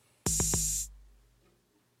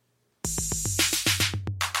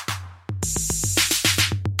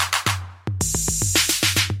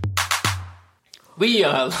We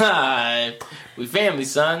are live. We family,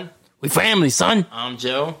 son. We family, son. I'm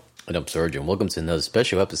Joe. And I'm Surgeon. Welcome to another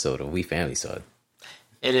special episode of We Family, son.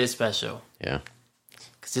 It is special. Yeah.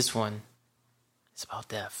 Because this one is about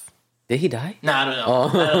death. Did he die? Nah, I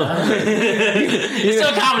don't know. It's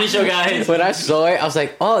still a comedy show, guys. When I saw it, I was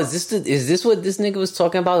like, oh, is this what this nigga was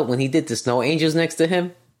talking about when he did the snow angels next to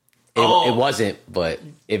him? It wasn't, but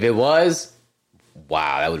if it was,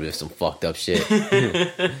 wow, that would have been some fucked up shit.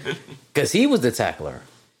 Because he was the tackler.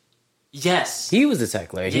 Yes. He was the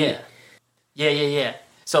tackler. Yeah.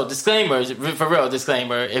 So, disclaimers, for real,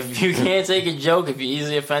 disclaimer. If you can't take a joke, if you're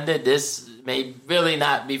easily offended, this may really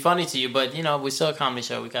not be funny to you. But, you know, we're still a comedy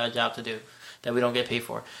show. We got a job to do that we don't get paid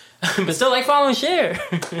for. But still, like, follow and share.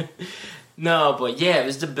 No, but yeah, it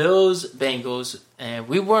was the Bills-Bengals. And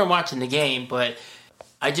we weren't watching the game, but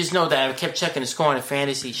I just know that I kept checking the score on the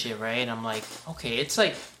fantasy shit, right? And I'm like, okay, it's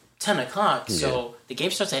like 10 o'clock. So the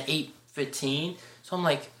game starts at 8:15. So I'm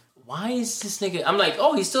like, why is this nigga... I'm like,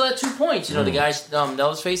 oh, he's still at 2 points. You know, the guy that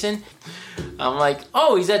was facing? I'm like,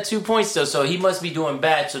 oh, he's at 2 points still, so he must be doing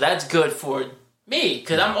bad. So that's good for me,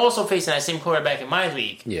 because I'm also facing that same quarterback in my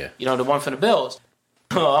league. Yeah. You know, the one for the Bills.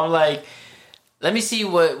 So I'm like, let me see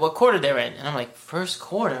what quarter they're in. And I'm like, first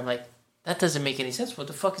quarter? I'm like, that doesn't make any sense. What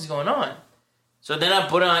the fuck is going on? So then I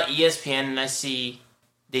put on ESPN and I see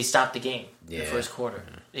they stopped the game in the first quarter.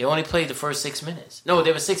 They only played the first 6 minutes. No,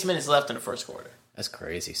 there was 6 minutes left in the first quarter. That's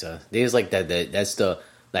crazy, son. There's like that's the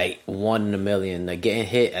like 1 in a million, like getting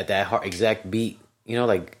hit at that exact beat. You know,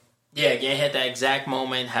 like yeah, getting hit that exact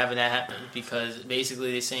moment, having that happen because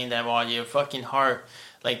basically they're saying that while your fucking heart,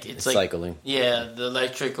 like it's like cycling. Yeah, the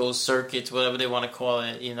electrical circuits, whatever they want to call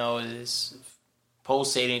it, you know, is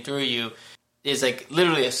pulsating through you. It's like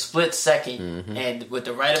literally a split second, and with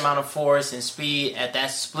the right amount of force and speed, at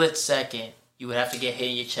that split second, you would have to get hit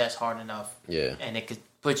in your chest hard enough. Yeah, and it could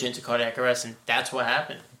put you into cardiac arrest, and that's what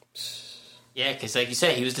happened. Yeah, because like you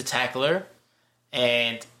said, he was the tackler,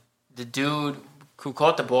 and the dude who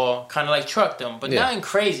caught the ball kind of like trucked him, but nothing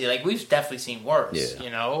crazy. Like, we've definitely seen worse,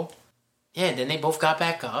 you know? Yeah, and then they both got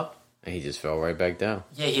back up. And he just fell right back down.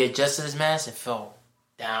 Yeah, he adjusted his mask and fell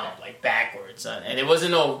down, like, backwards. And it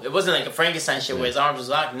wasn't like a Frankenstein shit where his arms was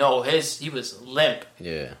locked. No, he was limp.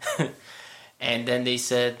 Yeah. And then they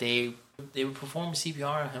said they were performing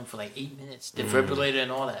CPR on him for like 8 minutes, defibrillator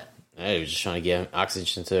and all that. Yeah, he was just trying to get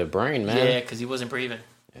oxygen to the brain, man. Yeah, because he wasn't breathing.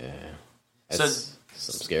 Yeah. That's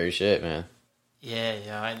some scary shit, man.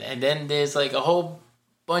 Yeah. And then there's like a whole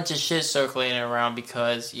bunch of shit circulating around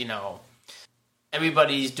because, you know,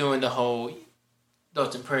 everybody's doing the whole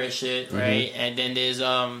thoughts and prayers shit, right? And then there's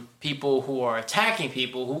people who are attacking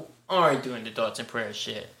people who aren't doing the thoughts and prayers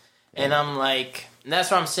shit. And I'm like, and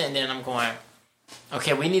that's why I'm sitting there and I'm going,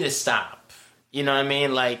 okay, we need to stop. You know what I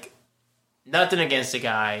mean? Like, nothing against the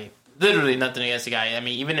guy. Literally nothing against the guy. I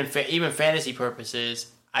mean, even fantasy purposes,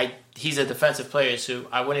 he's a defensive player, so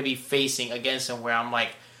I wouldn't be facing against him where I'm like,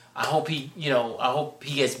 I hope he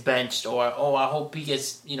gets benched, or I hope he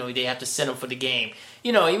gets, you know, they have to send him for the game.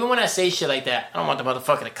 You know, even when I say shit like that, I don't want the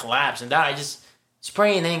motherfucker to collapse and die. Just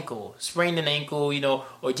sprain an ankle, you know,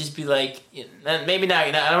 or just be like, maybe not.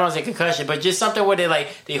 I don't want to say concussion, but just something where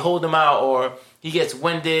they hold him out, or he gets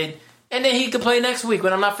winded. And then he could play next week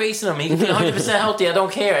when I'm not facing him. He can be 100% healthy. I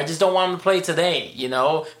don't care. I just don't want him to play today, you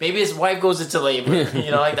know? Maybe his wife goes into labor,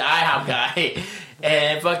 you know, like the IHOP guy.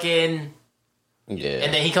 And fucking... Yeah.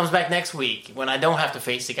 And then he comes back next week when I don't have to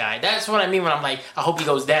face the guy. That's what I mean when I'm like, I hope he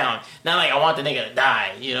goes down. Not like I want the nigga to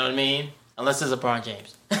die, you know what I mean? Unless it's LeBron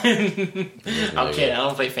James. I'm kidding. I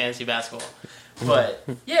don't play fantasy basketball. But,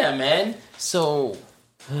 yeah, man. So,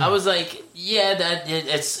 I was like, yeah,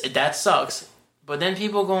 that sucks. But then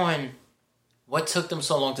people going... What took them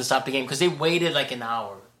so long to stop the game? Because they waited like an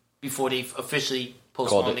hour before they officially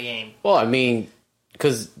postponed the game. Well, I mean,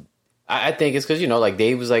 because I think it's because, you know, like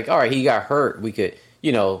they was like, all right, he got hurt. We could,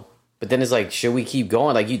 you know, but then it's like, should we keep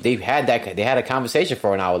going? Like they had a conversation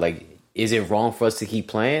for an hour. Like, is it wrong for us to keep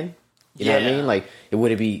playing? You know what I mean? Like, it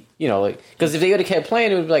would be, you know, like, because if they would have kept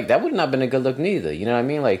playing, it would be like, that would not have been a good look neither. You know what I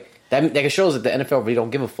mean? Like, that shows that the NFL really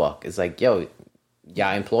don't give a fuck. It's like, yo,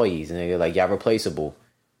 y'all employees, and they're like, y'all replaceable.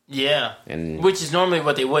 Yeah, which is normally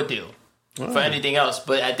what they would do for anything else.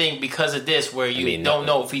 But I think because of this, where you don't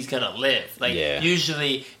know if he's going to live. Like,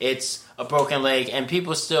 usually it's a broken leg, and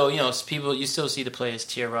people still, you know, you still see the players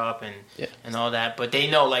tear up and all that. But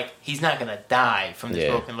they know, like, he's not going to die from this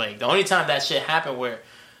broken leg. The only time that shit happened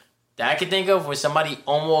that I can think of where somebody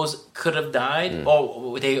almost could have died,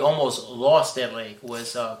 or they almost lost their leg,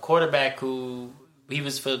 was a quarterback he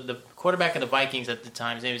was for the quarterback of the Vikings at the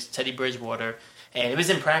time. His name was Teddy Bridgewater. And it was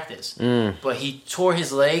in practice. But he tore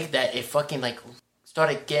his leg that it fucking, like,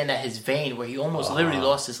 started getting at his vein where he almost literally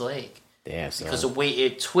lost his leg. Damn, son. Because the way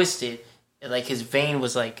it twisted, like his vein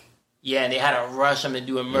was like, and they had to rush him to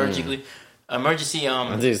do emergency. I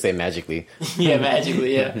didn't say magically. Yeah,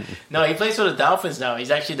 magically, yeah. No, he plays for the Dolphins now.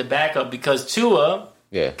 He's actually the backup because Tua,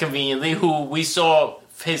 conveniently, who we saw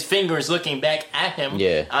his fingers looking back at him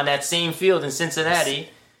on that same field in Cincinnati.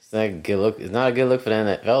 It's not a good look. It's not a good look for the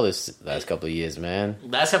NFL this last couple of years, man.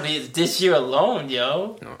 Last couple of years, this year alone,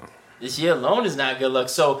 yo. This year alone is not good luck.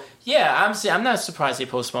 So, yeah, I'm not surprised they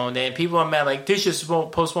postponed it. And people are mad, like, they should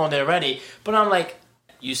postpone it already. But I'm like,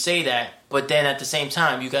 you say that, but then at the same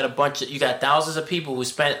time, you got thousands of people who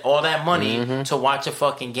spent all that money to watch a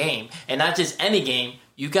fucking game. And not just any game.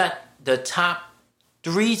 You got the top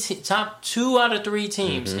 2 out of 3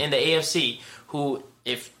 teams in the AFC who,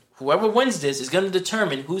 if whoever wins this, is going to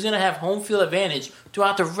determine who's going to have home field advantage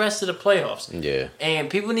throughout the rest of the playoffs. Yeah. And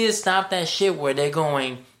people need to stop that shit where they're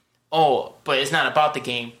going, oh, but it's not about the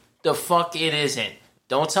game. The fuck it isn't.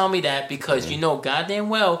 Don't tell me that because you know goddamn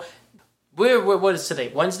well, what is today?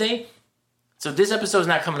 Wednesday? So this episode's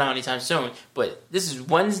not coming out anytime soon, but this is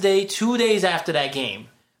Wednesday, 2 days after that game.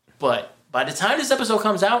 But by the time this episode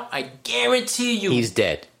comes out, I guarantee you... He's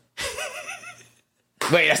dead.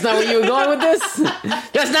 Wait, that's not where you were going with this?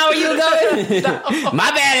 That's not where you were going? No.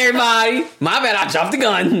 My bad, everybody. My bad, I jumped the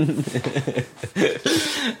gun.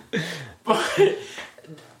 But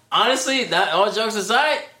honestly, all jokes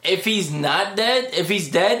aside, if he's dead,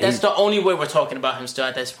 that's the only way we're talking about him still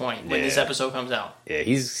at this point when this episode comes out. Yeah,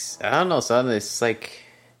 I don't know, son. It's like,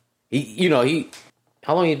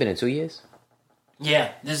 how long he been in? 2 years?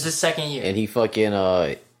 Yeah, this is his second year. And he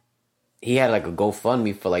fucking, he had like a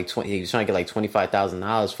GoFundMe for like he was trying to get like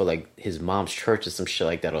 $25,000 for like his mom's church or some shit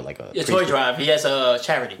like that, or like a toy drive. He has a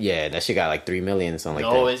charity. Yeah, that shit got like $3 million or something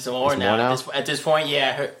like that. No, it's more now. At this point,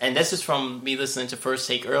 yeah. And this is from me listening to First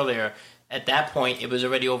Take earlier. At that point, it was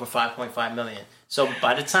already over 5.5 million. So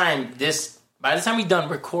by the time we're done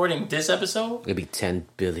recording this episode, it'll be $10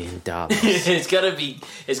 billion. it's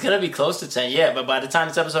gonna be close to 10. Yeah, but by the time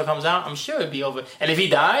this episode comes out, I'm sure it'll be over. And if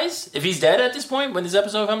he's dead at this point when this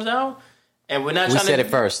episode comes out, and we said it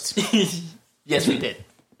first. Yes, we did.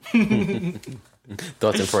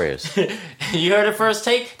 Thoughts and prayers. You heard it First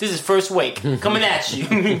Take. This is First Wake coming at you.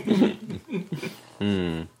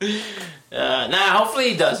 Hopefully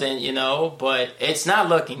he doesn't, but it's not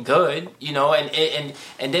looking good, and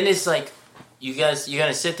then it's like you're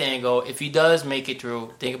gonna sit there and go, if he does make it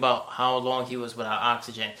through, think about how long he was without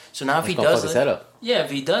oxygen. So now if he does live,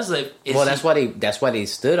 if he does live, that's why they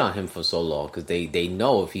stood on him for so long, because they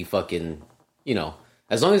know if he fucking,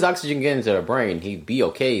 as long as oxygen gets into the brain, he'd be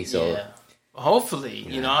okay. So hopefully,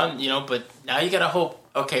 but now you gotta hope.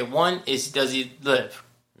 Okay, one is, does he live?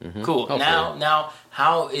 Mm-hmm. Cool. Hopefully. Now,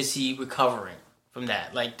 how is he recovering from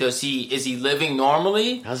that? Like, is he living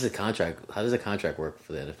normally? How does the contract work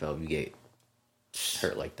for the NFL if you get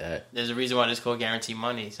hurt like that? There's a reason why it's called guaranteed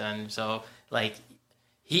money, son. So, like,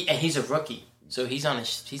 he's a rookie, so he's not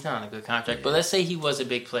on a good contract. Yeah. But let's say he was a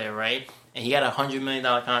big player, right? And he got a $100 million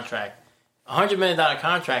contract. $100 million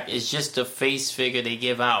contract is just the face figure they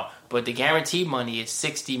give out, but the guaranteed money is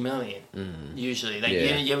 $60 million usually. Like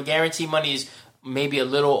your guaranteed money is maybe a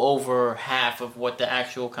little over half of what the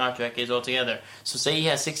actual contract is altogether. So say he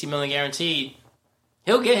has $60 million guaranteed,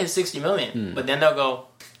 he'll get his $60 million, but then they'll go,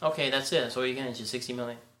 okay, that's it. So you're getting just $60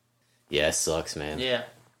 million. Yeah, it sucks, man. Yeah,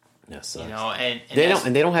 that sucks. And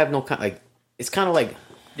they don't have no it's kind of like.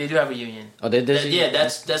 They do have a union. Oh, they do?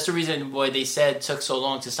 That's the reason why they said it took so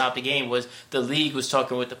long to stop the game was the league was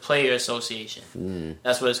talking with the Player Association.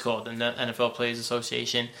 That's what it's called, the NFL Players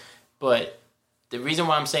Association. But the reason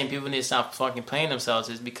why I'm saying people need to stop fucking playing themselves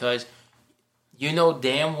is because you know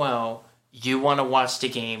damn well you want to watch the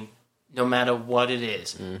game no matter what it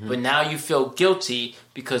is. Mm-hmm. But now you feel guilty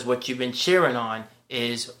because what you've been cheering on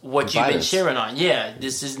is what you've been cheering on. Yeah,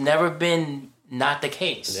 this has never been not the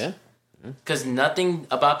case. Yeah. Because nothing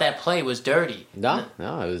about that play was dirty. No, it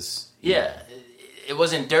was. Yeah, it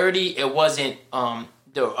wasn't dirty. It wasn't a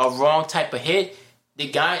wrong type of hit.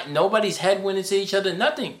 Nobody's head went into each other.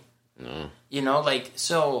 Nothing. No.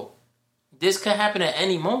 So this could happen at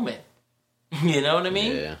any moment. You know what I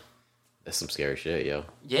mean? Yeah, that's some scary shit, yo.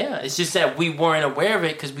 Yeah, it's just that we weren't aware of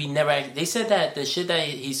it because we never. They said that the shit that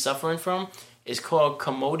he's suffering from is called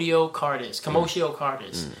commotio cordis,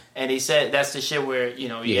 and he said that's the shit where you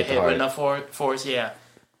get hit with enough force,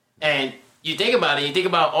 and you think about it, you think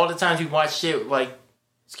about all the times we watch shit like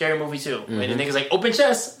Scary Movie 2, and the niggas like open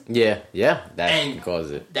chest, that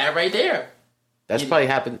causes it. That right there, That's probably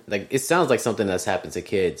happened. Like, it sounds like something that's happened to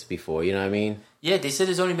kids before. You know what I mean? Yeah, they said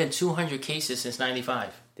there's only been 200 cases since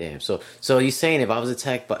 '95. Damn. So you're saying if I was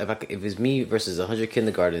attacked, but if it's me versus 100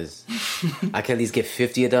 kindergartens, I can at least get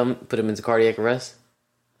 50 of them, put them into cardiac arrest.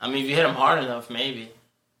 I mean, if you hit them hard enough, maybe.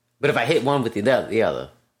 But if I hit one with the other.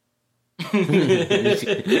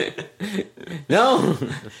 No.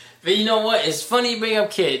 But you know what? It's funny you bring up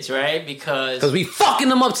kids, right? Because we fucking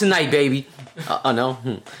them up tonight, baby. No.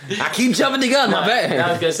 I keep jumping the gun, my bad.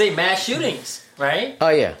 I was going to say mass shootings, right? Oh,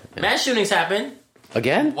 yeah. Mass shootings happen.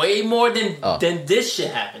 Again? Way more than this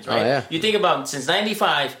shit happens, right? Oh, yeah. You think about since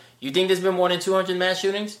 '95, you think there's been more than 200 mass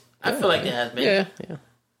shootings? I feel like there has been. Yeah.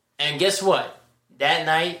 And guess what? That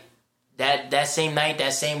night, that same night,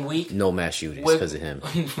 that same week, no mass shootings because of him.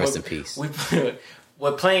 Rest in peace.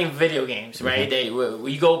 We're playing video games, right?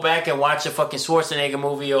 We go back and watch a fucking Schwarzenegger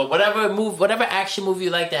movie or whatever action movie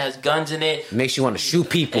you like that has guns in it. Makes you want to shoot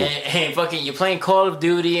people. And fucking, you're playing Call of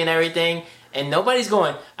Duty and everything, and nobody's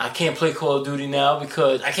going, I can't play Call of Duty now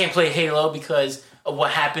because I can't play Halo because of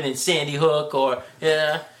what happened in Sandy Hook or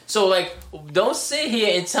So like, don't sit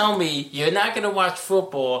here and tell me you're not gonna watch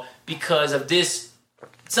football because of this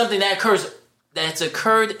something that's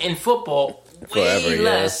occurred in football way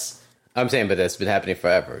less. I'm saying, but that's been happening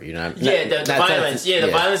forever, you know? The violence. The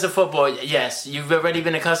violence of football, yes. You've already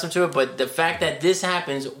been accustomed to it, but the fact that this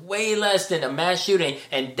happens way less than a mass shooting,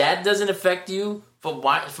 and that doesn't affect you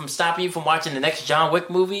from stopping you from watching the next John Wick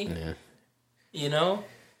movie, you know?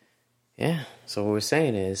 Yeah, so what we're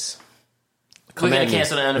saying is... We're going to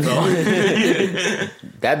cancel the NFL.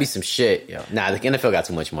 That'd be some shit, yo. Nah, the NFL got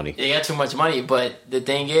too much money. They got too much money, but the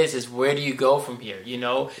thing is where do you go from here? You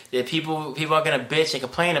know, that people are going to bitch and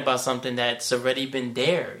complain about something that's already been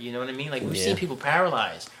there. You know what I mean? Like, we've seen people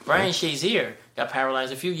paralyzed. Ryan Shazier got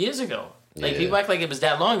paralyzed a few years ago. Like, people act like it was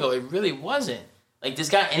that long ago. It really wasn't. Like, this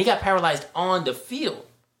guy, and he got paralyzed on the field.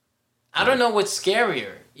 I don't know what's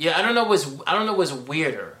scarier. Yeah, I don't know what's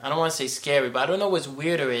weirder. I don't want to say scary, but I don't know what's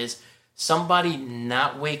weirder is somebody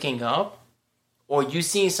not waking up, or you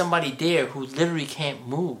seeing somebody there who literally can't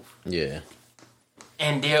move. Yeah.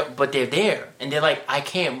 And they're there, and they're like, I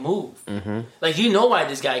can't move. Mm-hmm. Like, you know why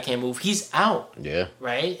this guy can't move? He's out. Yeah.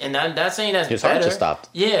 Right? And I'm not saying that's his better. heart just stopped.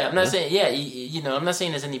 Yeah, I'm not saying, I'm not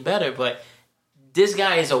saying that's any better, but this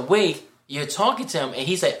guy is awake, you're talking to him, and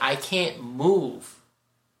he's like, I can't move.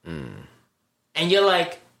 Mm. And you're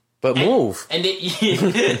like, but move. And then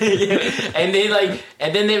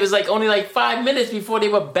there was like only like 5 minutes before they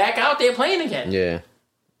were back out there playing again. Yeah.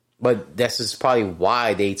 But that's just probably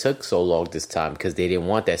why they took so long this time, because they didn't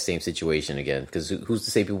want that same situation again. Because who's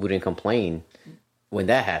to say people didn't complain when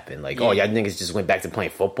that happened? Like, oh, y'all niggas just went back to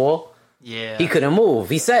playing football? Yeah. He couldn't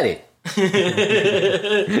move. He said it.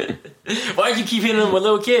 Why'd you keep hitting them with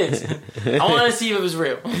little kids? I want to see if it was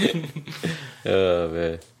real. Oh,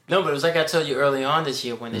 man. No, but it was like I told you early on this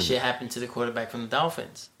year when the shit happened to the quarterback from the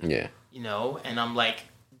Dolphins. Yeah. You know, and I'm like,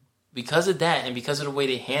 because of that and because of the way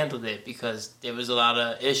they handled it, because there was a lot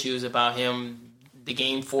of issues about him the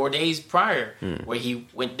game 4 days prior where he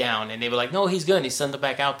went down and they were like, no, he's good. And he sent him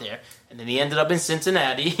back out there. And then he ended up in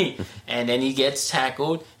Cincinnati and then he gets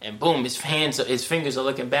tackled and boom, his fingers are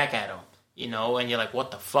looking back at him. You know, and you're like,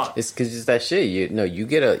 what the fuck? It's because it's that shit. You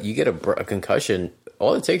get a concussion.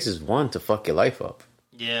 All it takes is one to fuck your life up.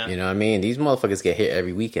 Yeah. You know what I mean? These motherfuckers get hit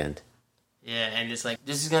every weekend. Yeah, and it's like,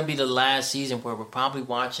 this is going to be the last season where we're probably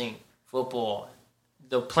watching football,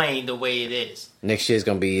 playing the way it is. Next year's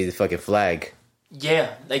going to be the fucking flag.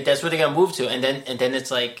 Yeah, like that's what they're going to move to. And then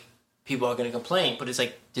it's like, people are going to complain. But it's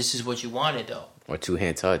like, this is what you wanted, though. Or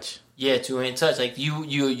two-hand touch. Yeah, two-hand touch. Like,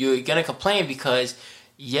 you're going to complain because,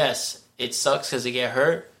 yes, it sucks because they get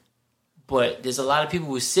hurt. But there's a lot of people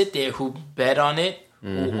who sit there who bet on it.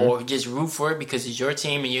 Mm-hmm. Or just root for it because it's your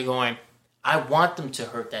team and you're going, I want them to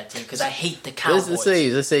hurt that team because I hate the Cowboys.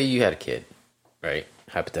 Let's say you had a kid, right?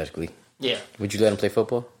 Hypothetically. Yeah. Would you let him play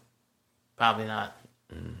football? Probably not.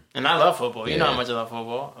 Mm. And I love football. You know how much I love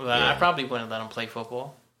football. But I probably wouldn't let him play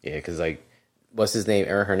football. Yeah, because like, what's his name?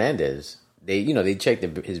 Aaron Hernandez. They checked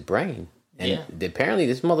his brain. And apparently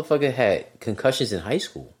this motherfucker had concussions in high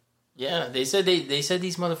school. Yeah, they said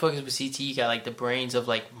these motherfuckers with CTE got like the brains of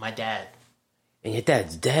like my dad. And your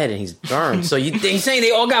dad's dead and he's burned. So you saying they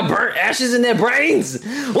all got burnt ashes in their brains?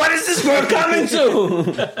 What is this world coming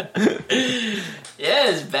to? Yeah,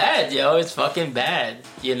 it's bad, yo. It's fucking bad,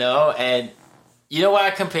 you know? And you know what I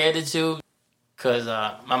compared it to? Because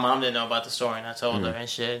my mom didn't know about the story and I told her and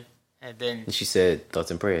shit. And she said, thoughts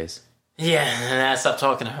and prayers. Yeah, and I stopped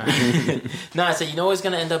talking to her. No, I said, you know what it's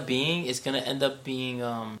going to end up being? It's going to end up being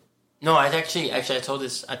No, I told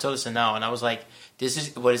this to now, and I was like, this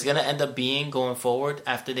is what it's gonna end up being going forward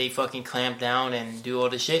after they fucking clamp down and do all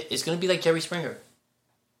this shit. It's gonna be like Jerry Springer.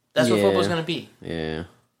 That's what football's gonna be. Yeah.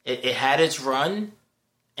 It had its run,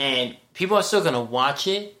 and people are still gonna watch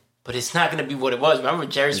it, but it's not gonna be what it was. Remember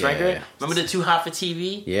Jerry Springer? Yeah. Remember the Too Hot for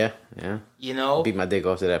TV? Yeah. You know, Beat my dick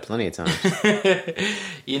off to that plenty of times.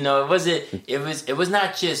 you know, it was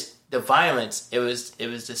not just the violence, it was the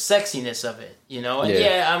sexiness of it, you know.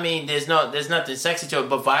 And I mean, there's nothing sexy to it,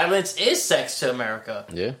 but violence is sex to America.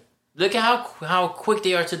 Yeah. Look at how quick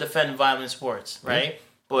they are to defend violent sports, right?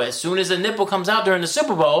 But as soon as a nipple comes out during the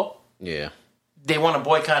Super Bowl, they want to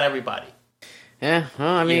boycott everybody. Yeah, well,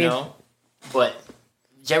 I mean, you know, but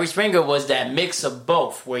Jerry Springer was that mix of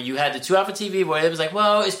both, where you had the 2 Hot for TV, where it was like,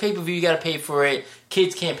 well, it's pay-per-view, you got to pay for it.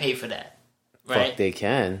 Kids can't pay for that, right? Fuck, they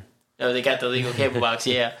can. No, they got the legal cable box,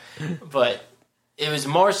 yeah. But it was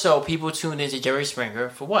more so people tuned into Jerry Springer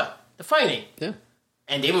for what? The fighting. Yeah.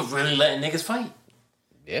 And they were really letting niggas fight.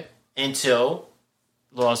 Yeah. Until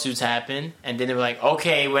lawsuits happened, and then they were like,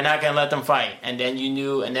 okay, we're not going to let them fight. And then you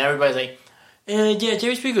knew, and then everybody's like, yeah,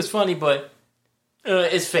 Jerry Springer's funny, but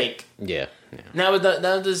it's fake. Yeah. Now that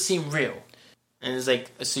doesn't seem real. And it's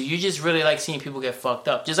like, so you just really like seeing people get fucked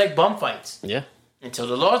up. Just like bum fights. Yeah. Until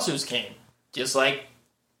the lawsuits came. Just like,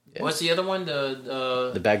 what's the other one?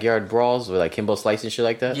 The backyard brawls with like Kimbo Slice and shit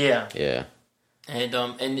like that? Yeah. Yeah.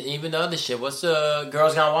 And even the other shit. What's the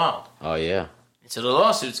Girls Gone Wild? Oh, yeah. Until the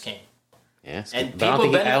lawsuits came. Yeah. And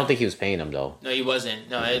but I don't think he was paying them, though. No, he wasn't.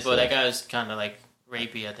 No, but that guy was kind of like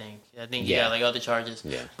rapey, I think. I think he got like other charges.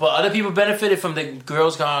 Yeah. But other people benefited from the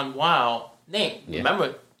Girls Gone Wild name. Yeah.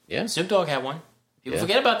 Remember? Yeah. Snoop Dogg had one. People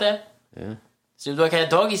forget about that. Yeah. Snoop Dogg had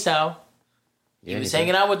Doggy Style. Yeah, he was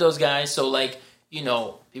hanging out with those guys. So, like, you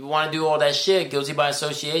know, people want to do all that shit. Guilty by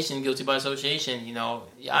association, you know.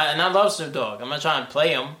 And I love Snoop Dogg. I'm not trying to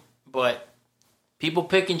play him, but people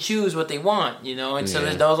pick and choose what they want, you know, until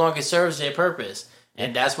it no longer serves their purpose.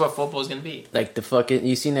 And that's what football is going to be. Like the fucking,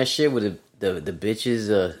 you seen that shit with the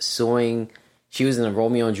bitches suing. She was in a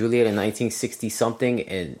Romeo and Juliet in 1960 something,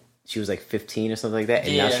 and she was like 15 or something like that,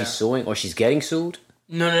 and now she's suing, or she's getting sued.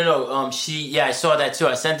 No. I saw that too.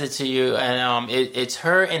 I sent it to you, and it's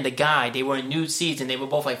her and the guy. They were in nude scenes, and they were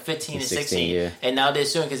both like 15 and 16. Yeah. And now they're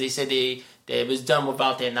suing because they said it was done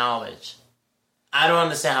without their knowledge. I don't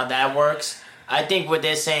understand how that works. I think what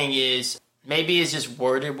they're saying is, maybe it's just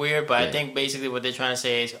worded weird, but I think basically what they're trying to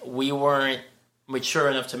say is we weren't mature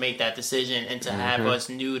enough to make that decision and to have us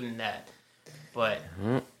nude in that. But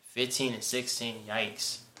 15 and 16,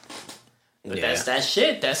 yikes. But that's that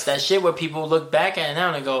shit. That's that shit where people look back at it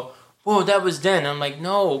now and go, whoa, that was then. I'm like,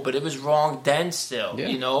 no, but it was wrong then still. Yeah.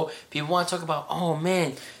 You know? People want to talk about, oh,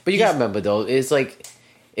 man. But you gotta remember, though, it's like,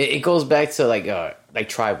 it goes back to like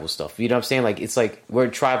tribal stuff. You know what I'm saying? Like, it's like, we're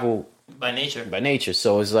tribal by nature.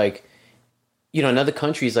 So it's like, you know, in other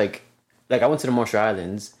countries, like I went to the Marshall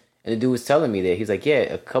Islands, and the dude was telling me that he's like, yeah,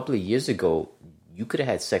 a couple of years ago, you could have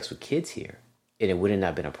had sex with kids here, and it wouldn't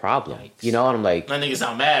have been a problem. Yikes. You know, and I'm like, my niggas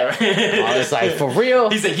sound mad, right? I was like, for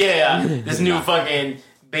real? He's like, yeah, this new fucking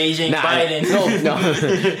Beijing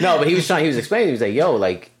Biden. No, but he was explaining, he was like, yo,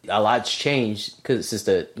 like, a lot's changed since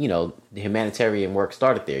the humanitarian work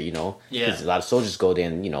started there, you know? Yeah. Because a lot of soldiers go there,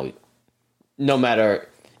 and, you know, no matter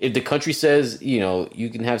if the country says, you know, you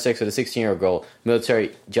can have sex with a 16-year-old girl,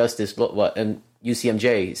 military justice, and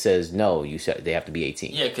UCMJ says no, they have to be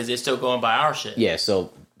 18. Yeah, because they're still going by our shit. Yeah, so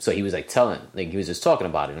he was like he was just talking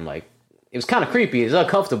about it. I'm like, it was kind of creepy. It was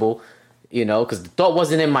uncomfortable, you know, because the thought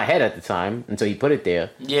wasn't in my head at the time until he put it there.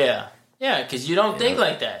 Yeah, because you don't think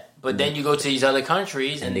like that. But then you go to these other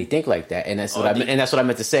countries and they think like that, and that's what I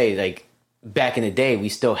meant to say. Like back in the day, we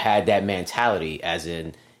still had that mentality, as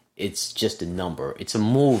in it's just a number, it's a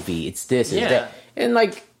movie, it's this, it's that, and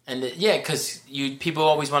like. Because people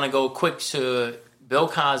always want to go quick to Bill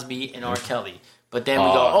Cosby and R. Kelly. But then we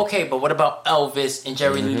go, okay, but what about Elvis and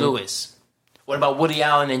Jerry Lee Lewis? What about Woody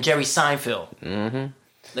Allen and Jerry Seinfeld? Mm-hmm.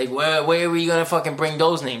 Like, where are we going to fucking bring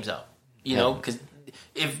those names up? You know, because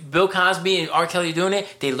if Bill Cosby and R. Kelly doing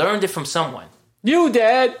it, they learned it from someone. You,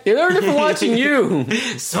 Dad. They learned it from watching you.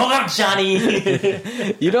 Smoke up, Johnny.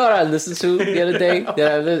 You know what I listened to the other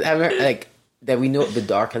day? That we know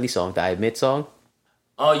the R. Kelly song, the I Admit song?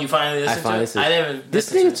 Oh, you finally listened to it? I never.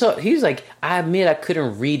 This nigga he's like, I admit I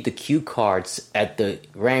couldn't read the cue cards at the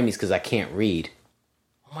Grammys because I can't read.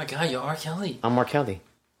 Oh my God, you're R. Kelly. I'm R. Kelly.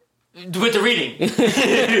 With the reading.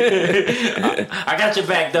 I got your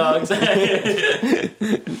back, dogs. Everybody's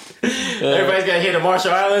got to hear the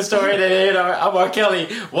Marshall Islands story. Then I'm R. Kelly.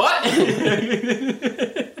 What?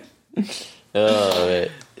 Oh, man.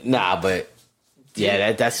 Nah, but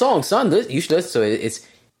yeah, that song, son, you should listen to it.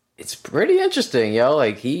 It's pretty interesting, yo.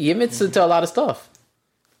 Like he admits to a lot of stuff.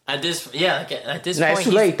 At this point, It's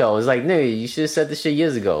too late though. It's like, nigga, you should have said this shit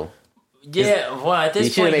years ago. Yeah, well, at this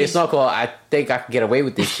you should have made a song called "I Think I Can Get Away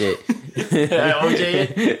with This Shit."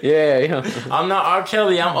 OJ. Yeah. I'm not R.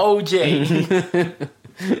 Kelly. I'm OJ.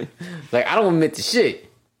 Like, I don't admit to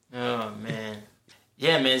shit. Oh man,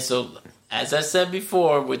 yeah, man. So as I said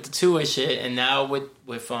before, with the Tua shit, and now with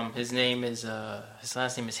his name is his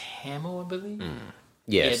last name is Hamill, I believe.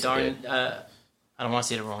 Yes. Yeah, darn. I don't want to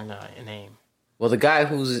say the wrong name. Well, the guy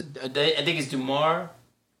who's I think it's Dumar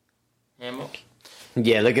Hamill.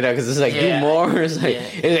 yeah, look it up because it's like Dumar. It's like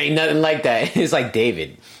it ain't nothing like that. It's like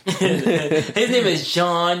David. His name is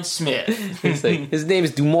John Smith. It's like, his name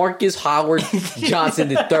is DeMarcus Howard Johnson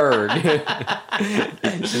III.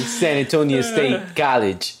 From San Antonio State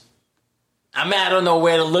College. I don't know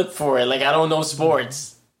where to look for it. Like, I don't know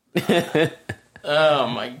sports. Oh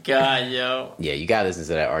my god, yo. Yeah, you gotta listen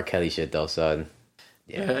to that R. Kelly shit though, son.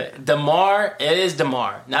 Yeah. Damar, it is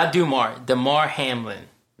Damar, not Dumar. Damar Hamlin.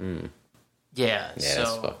 Yeah, so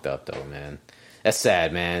that's fucked up though, man. That's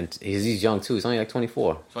sad, man. He's young too. He's only like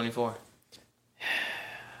 24. 24.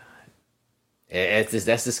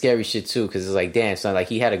 That's the scary shit too, because it's like, damn, son, like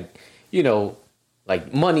he had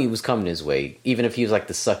like money was coming his way, even if he was like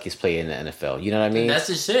the suckiest player in the NFL. You know what I mean? That's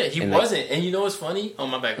the shit. He wasn't. And you know what's funny? Oh,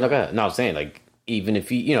 my bad. No, I'm saying, like, even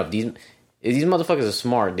if if these motherfuckers are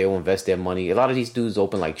smart, they'll invest their money. A lot of these dudes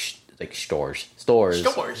open like stores,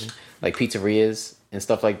 like pizzerias and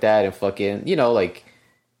stuff like that, and fucking like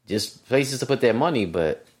just places to put their money.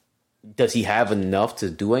 But does he have enough to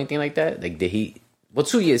do anything like that? Like, did he? Well,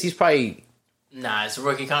 2 years. He's probably. Nah, it's a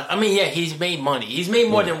rookie contract. I mean, yeah, he's made money. He's made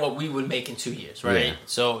more than what we would make in 2 years, right? Yeah.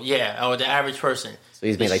 So, or the average person. So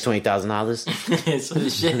he's made like $20,000. So the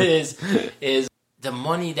shit is the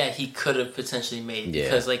money that he could have potentially made. Yeah.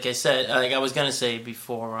 Because, like I said, like I was gonna say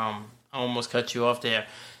before, I almost cut you off there.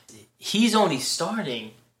 He's only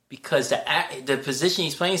starting because the position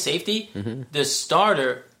he's playing, safety, the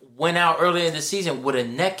starter went out earlier in the season with a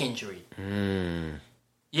neck injury.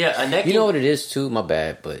 Yeah, a neck. You know what it is too? My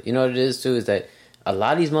bad, but you know what it is too is that a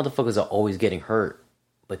lot of these motherfuckers are always getting hurt,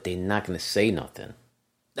 but they're not gonna say nothing.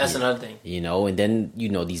 That's another thing. And then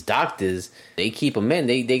these doctors, they keep him in.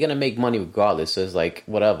 They're gonna make money regardless. So it's like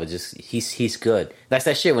whatever. Just he's good. That's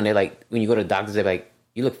that shit when when you go to the doctors, they're like,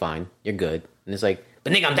 you look fine, you're good, and it's like,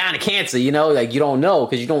 but nigga, I'm dying of cancer. Like you don't know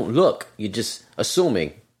because you don't look. You're just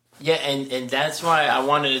assuming. Yeah, and that's why I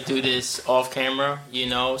wanted to do this off camera.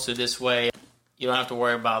 So this way. You don't have to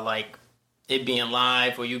worry about like it being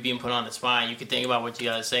live or you being put on the spot. You can think about what you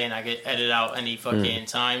gotta say, and I can edit out any fucking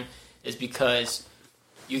time. It's because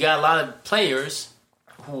you got a lot of players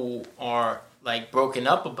who are like broken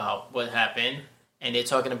up about what happened, and they're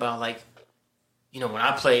talking about like, when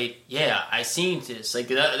I played, I seen this. Like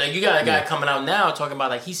you got a guy coming out now talking about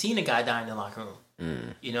like he seen a guy die in the locker room.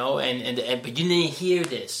 But you didn't hear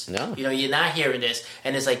this. No. You're not hearing this.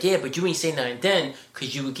 And it's like, but you ain't saying nothing then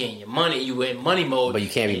because you were getting your money. You were in money mode. But you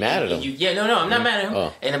can't be mad at him. I'm not mad at him.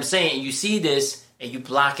 Oh. And I'm saying you see this and you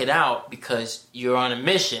block it out because you're on a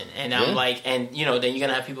mission. And I'm like, and then you're going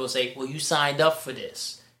to have people say, well, you signed up for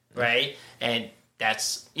this, right? And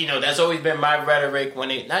that's always been my rhetoric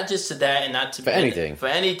when it, not just to that and not to... For anything. For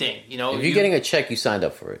anything, If you're getting a check, you signed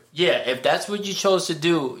up for it. Yeah, if that's what you chose to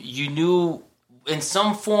do, you knew... in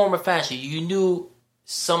some form or fashion, you knew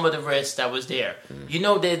some of the risk that was there.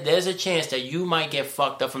 That there's a chance that you might get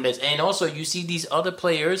fucked up from this. And also, you see these other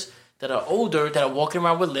players that are older that are walking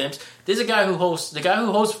around with limps. There's a guy who hosts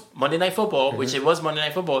Monday Night Football, which it was Monday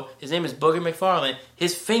Night Football. His name is Booger McFarland.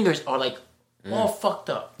 His fingers are like all fucked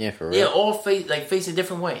up. Yeah, for real. Yeah, all facing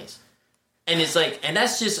different ways. And it's like, and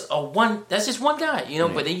that's just one guy,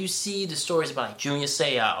 But then you see the stories about like Junior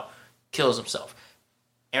Seau kills himself,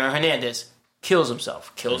 Aaron Hernandez kills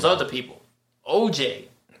himself, kills other people. OJ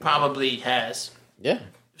probably has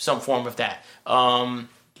some form of that.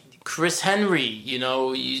 Chris Henry,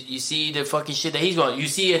 you see the fucking shit that he's going. You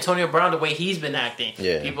see Antonio Brown, the way he's been acting.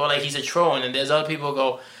 Yeah. People are like, he's a troll. And then there's other people who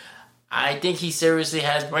go, I think he seriously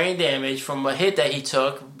has brain damage from a hit that he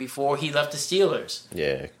took before he left the Steelers.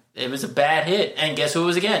 Yeah. It was a bad hit. And guess who it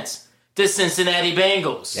was against? The Cincinnati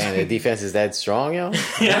Bengals. And the defense is that strong, yo?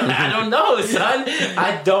 I don't know, son.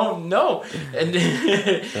 I don't know. And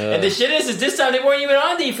the shit is this time they weren't even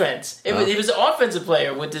on defense. It was an offensive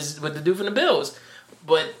player with the dude from the Bills.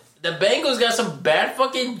 But the Bengals got some bad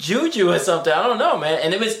fucking juju or something. I don't know, man.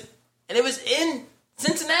 And it was in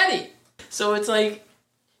Cincinnati. So it's like,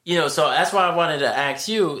 so that's why I wanted to ask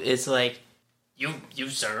you. It's like you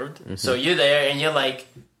served, so you're there, and you're like.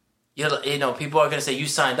 People are going to say you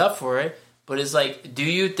signed up for it, but it's like, do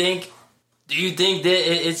you think Do you think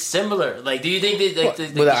that it's similar? Like, do you think that like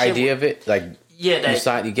with the idea of it, like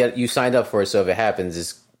you signed up for it, so if it happens,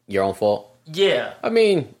 it's your own fault. Yeah, I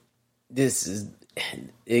mean,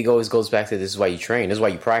 it always goes back to this is why you train, this is why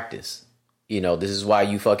you practice. This is why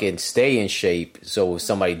you fucking stay in shape. So if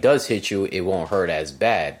somebody does hit you, it won't hurt as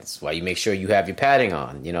bad. That's why you make sure you have your padding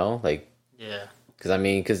on. Like yeah,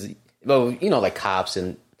 like cops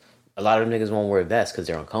and a lot of them niggas won't wear vests because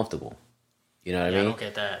they're uncomfortable. You know what I mean? I don't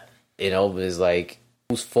get that. It's like,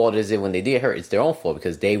 whose fault is it when they did hurt? It's their own fault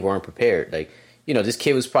because they weren't prepared. Like, this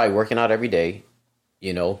kid was probably working out every day,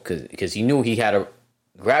 because he knew he had to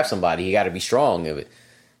grab somebody. He got to be strong of it.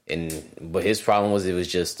 But his problem was it was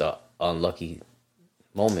just a unlucky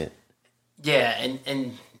moment. Yeah,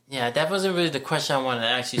 and yeah, that wasn't really the question I wanted to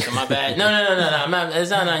ask you. So my bad. No. I'm not. It's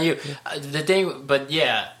not on you. The thing, but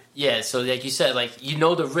yeah. So like you said, like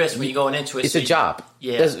the risk when you're going into it. It's a job.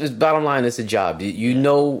 Yeah. It's bottom line. It's a job. You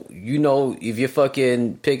know if you're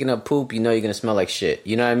fucking picking up poop, you're gonna smell like shit.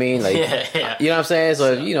 You know what I mean? Like, yeah. You know what I'm saying?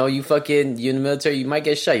 So you're in the military, you might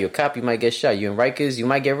get shot. You're a cop, you might get shot. You're in Rikers, you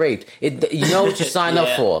might get raped. You know what you signed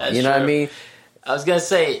up for. You know what I mean? I was gonna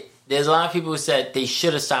say there's a lot of people who said they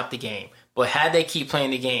should have stopped the game, but had they keep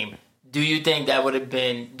playing the game, do you think that would have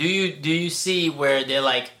been? Do you see where they're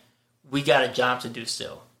like, we got a job to do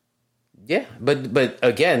still? Yeah, but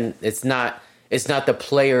again, it's not the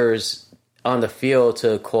players on the field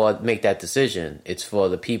to make that decision. It's for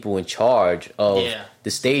the people in charge of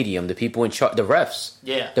the stadium, the people in charge, the refs.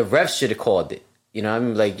 Yeah, the refs should have called it. I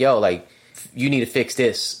mean, like, yo, like, you need to fix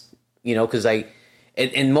this. Because like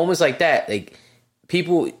in moments like that, like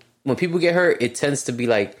when people get hurt, it tends to be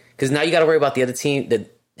like, because now you got to worry about the other team,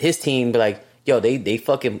 his team, be like, yo,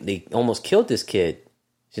 they almost killed this kid.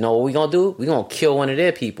 What we gonna do? We gonna kill one of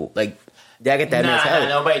their people. Like, I get that mentality.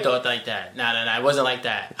 Nah, nobody thought like that. Nah, it wasn't like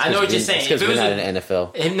that. I know what you're saying. It's because we're not in the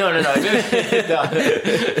NFL.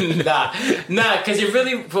 No, because it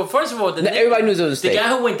really. Well, first of all, everybody knew it was a mistake. The guy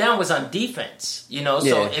who went down was on defense.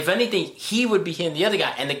 So if anything, he would be hitting the other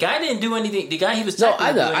guy, and the guy didn't do anything. The guy he was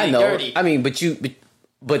I know. Dirty. I mean,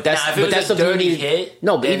 but that's a dirty hit.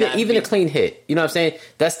 No, but even a clean hit. You know what I'm saying?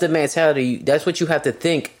 That's the mentality. That's what you have to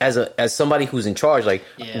think as somebody who's in charge. Like,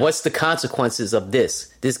 what's the consequences of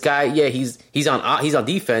this? This guy, he's on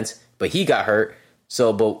defense, but he got hurt.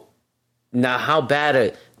 So, but now how bad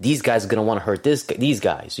are these guys gonna want to hurt these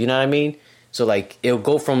guys? You know what I mean? So like, it'll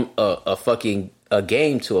go from a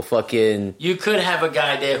game to a fucking. You could have a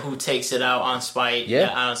guy there who takes it out on spite,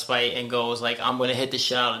 and goes like, "I'm going to hit the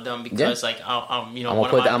shit out of them because I'm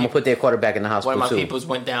gonna put their quarterback in the hospital. One of my peoples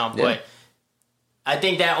went down, but I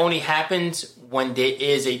think that only happens when there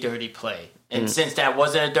is a dirty play, and since that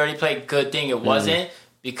wasn't a dirty play, good thing it wasn't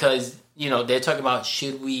because they're talking about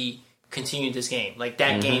should we continue this game, like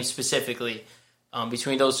that game specifically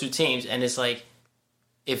between those two teams, and it's like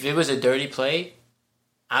if it was a dirty play.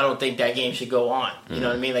 I don't think that game should go on. You know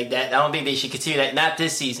what I mean? Like that. I don't think they should continue that. Not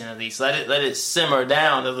this season, at least. Let it simmer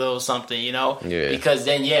down a little something. Yeah. Because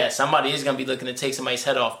then, somebody is gonna be looking to take somebody's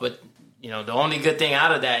head off. But the only good thing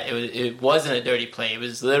out of that, it wasn't a dirty play. It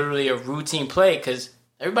was literally a routine play because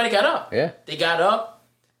everybody got up. Yeah. They got up.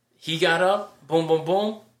 He got up. Boom, boom,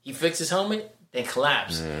 boom. He fixed his helmet. Then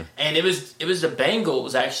collapsed. And it was the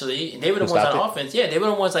Bengals actually. And they were the ones on offense. Yeah, they were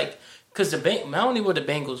the ones because not only were the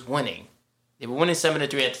Bengals winning. They were winning 7-3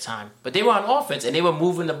 at the time, but they were on offense and they were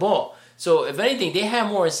moving the ball. So if anything, they had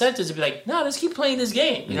more incentives to be like, "No, let's keep playing this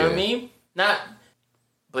game." You know what I mean?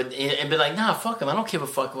 But be like, "Nah, fuck them. I don't give a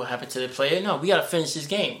fuck what happened to the player. No, we got to finish this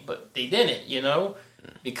game." But they didn't,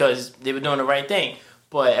 because they were doing the right thing.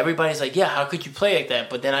 But everybody's like, "Yeah, how could you play like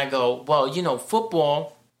that?" But then I go, "Well,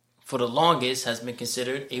 football for the longest has been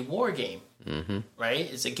considered a war game." Right?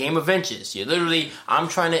 It's a game of inches. I'm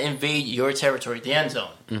trying to invade your territory, the end zone.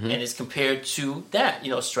 And it's compared to that,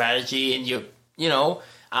 strategy and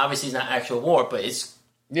obviously it's not actual war, but it's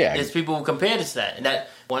people who compare it to that. And that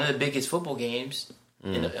one of the biggest football games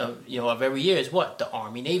of every year is what? The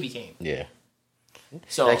Army-Navy game. Yeah.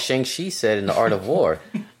 So like Shang-Chi said in The Art of War,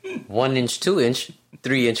 1 inch, 2 inch,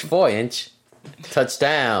 3 inch, 4 inch.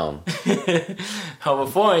 Touchdown. Over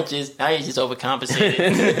 4 inches. Now you just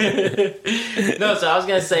overcompensated. No, so I was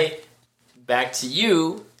gonna say, back to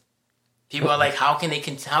you. People are like, how can they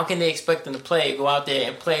expect them to go out there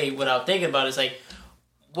and play without thinking about it? It's like,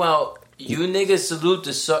 well, you niggas salute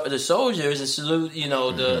the soldiers and salute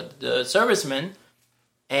the servicemen,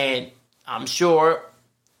 and I'm sure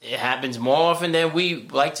it happens more often than we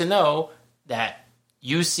like to know that.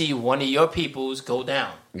 You see one of your peoples go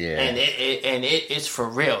down, and it's for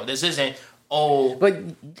real. This isn't But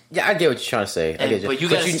I get what you're trying to say. But you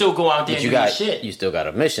gotta still go out there and do your shit. You still got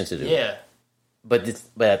a mission to do. Yeah. But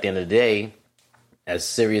at the end of the day, as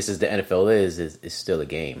serious as the NFL is still a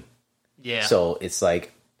game. Yeah. So it's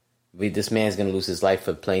like, this man's gonna lose his life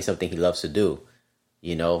for playing something he loves to do,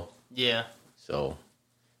 you know. Yeah. So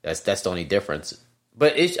that's the only difference.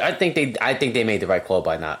 But I think they made the right call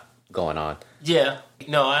by not going on. Yeah.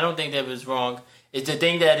 No, I don't think that was wrong. It's the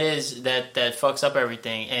thing that fucks up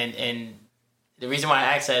everything, and the reason why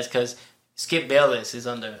I asked that is because Skip Bayless is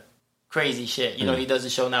under crazy shit. You know, he does a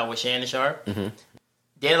show now with Shannon Sharp. Mm-hmm.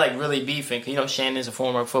 They're like really beefing. You know, Shannon's a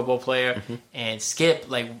former football player, and Skip,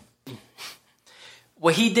 like,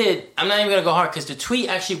 what he did, I'm not even going to go hard because the tweet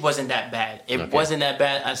actually wasn't that bad. It wasn't that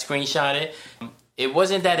bad. I screenshot it. It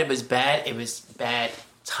wasn't that it was bad. It was bad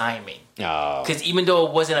timing. Because even though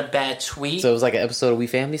it wasn't a bad tweet. So it was like an episode of We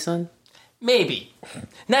Family, son? Maybe.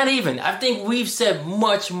 Not even. I think we've said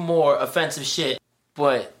much more offensive shit.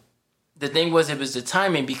 But the thing was, it was the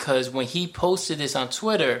timing, because when he posted this on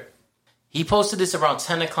Twitter, he posted this around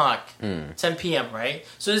 10 o'clock, 10 p.m., right?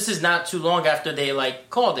 So this is not too long after they, like,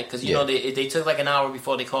 called it. Because, you know, they took, like, an hour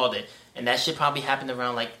before they called it. And that shit probably happened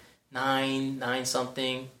around, like, 9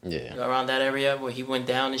 something. Yeah. Around that area where he went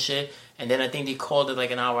down and shit. And then I think they called it,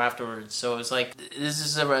 like, an hour afterwards. So it's like, this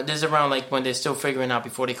is around, like, when they're still figuring out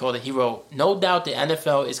before they called it. He wrote, "No doubt the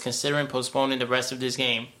NFL is considering postponing the rest of this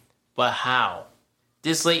game. But how?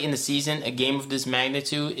 This late in the season, a game of this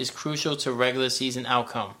magnitude is crucial to regular season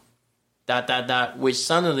outcome. ... which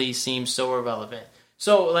suddenly seems so irrelevant."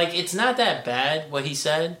 So, like, it's not that bad what he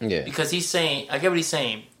said. Yeah. Because he's saying, I get what he's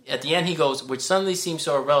saying. At the end, he goes, "which suddenly seems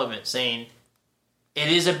so irrelevant," saying it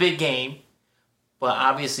is a big game, but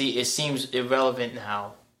obviously it seems irrelevant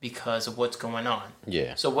now because of what's going on.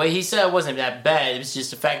 Yeah. So what he said wasn't that bad. It was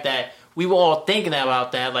just the fact that we were all thinking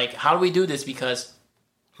about that. Like, how do we do this? Because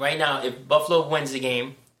right now, if Buffalo wins the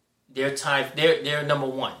game, they're tied. They're number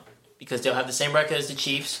one because they'll have the same record as the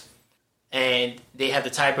Chiefs. And they have the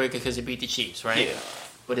tiebreaker because they beat the Chiefs, right? Yeah.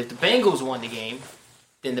 But if the Bengals won the game,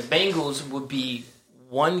 then the Bengals would be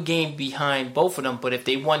one game behind both of them. But if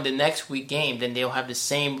they won the next week game, then they'll have the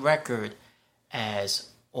same record as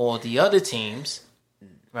all the other teams,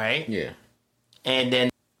 right? Yeah. And then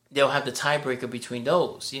they'll have the tiebreaker between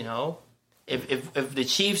those, you know? If the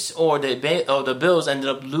Chiefs or the Bills ended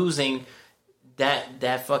up losing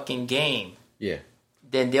that fucking game, yeah,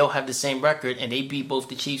 then they'll have the same record, and they beat both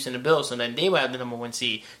the Chiefs and the Bills, so then they will have the number one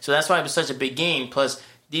seed. So that's why it was such a big game. Plus,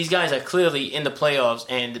 these guys are clearly in the playoffs,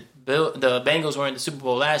 and the Bengals were in the Super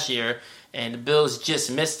Bowl last year, and the Bills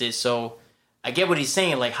just missed it. So I get what he's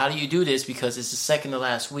saying. Like, how do you do this? Because it's the second to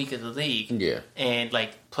last week of the league. Yeah. And,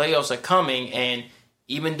 like, playoffs are coming, and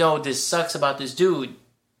even though this sucks about this dude,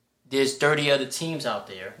 there's 30 other teams out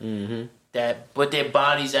there. Mm-hmm. That put their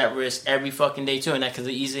bodies at risk every fucking day too, and that could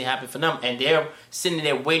easily happen for them. And they're sitting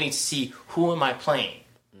there waiting to see, who am I playing?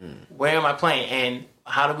 Where am I playing? And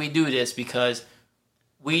how do we do this? Because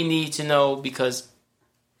we need to know, because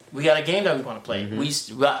we got a game that we want to play.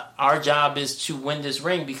 Mm-hmm. Our job is to win this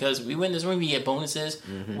ring, because we win this ring, we get bonuses.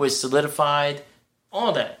 Mm-hmm. We're solidified,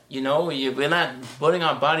 all that. You know, we're not putting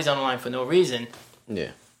our bodies on the line for no reason.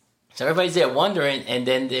 Yeah. So everybody's there wondering, and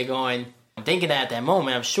then they're going, thinking that at that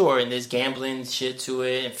moment, I'm sure, and there's gambling shit to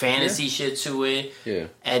it, and fantasy shit to it. Yeah.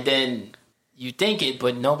 And then you think it,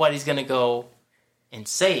 but nobody's going to go and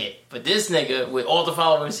say it. But this nigga, with all the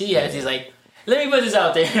followers he has, he's like, let me put this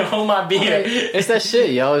out there and hold my beer. It's that shit,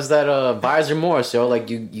 yo. It's that buyer's remorse, yo. Like,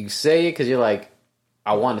 you say it because you're like,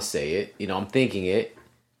 I want to say it. You know, I'm thinking it.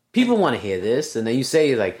 People want to hear this. And then you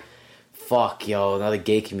say, like, fuck, yo, now the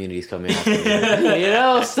gay community's coming after me. You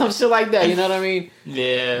know, some shit like that. You know what I mean?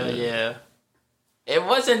 Yeah. It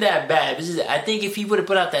wasn't that bad. Just, I think if he would have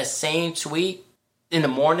put out that same tweet in the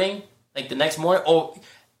morning, like the next morning,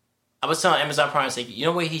 I was telling Amazon Prime, like, you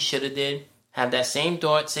know what he should have did? Have that same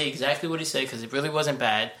thought, say exactly what he said, because it really wasn't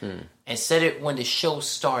bad, and said it when the show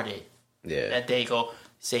started. Yeah. That day, go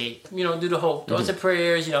say, you know, do the whole thoughts and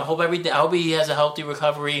prayers. You know, I hope he has a healthy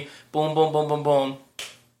recovery. Boom, boom, boom, boom, boom.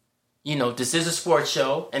 You know, this is a sports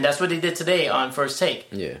show, and that's what they did today on First Take.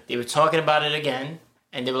 Yeah. They were talking about it again,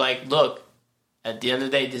 and they were like, look, at the end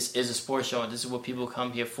of the day, this is a sports show, and this is what people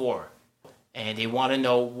come here for. And they want to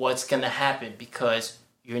know what's going to happen, because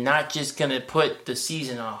you're not just going to put the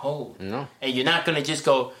season on hold. No. And you're not going to just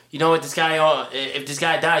go, you know what, if this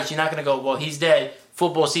guy dies, you're not going to go, well, he's dead,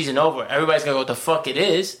 football season over. Everybody's going to go, what the fuck it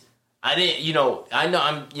is? I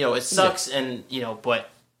know, it sucks, and, but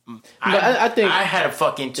I think I had a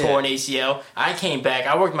fucking torn ACL. I came back.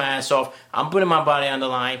 I worked my ass off. I'm putting my body on the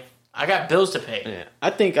line. I got bills to pay. Yeah. I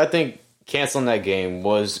think canceling that game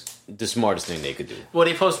was the smartest thing they could do. Well,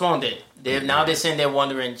 they postponed it. Now they're saying they're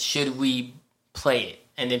wondering, should we play it?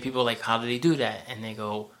 And then people are like, how do they do that? And they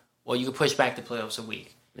go, well, you can push back the playoffs a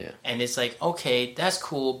week. Yeah. And it's like, okay, that's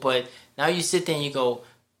cool, but now you sit there and you go,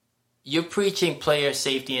 you're preaching player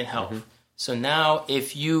safety and health. So now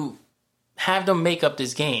if you have them make up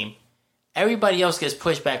this game, everybody else gets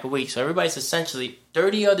pushed back a week. So everybody's essentially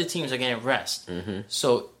 30 other teams are getting rest.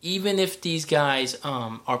 So even if these guys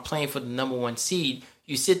are playing for the number 1 seed,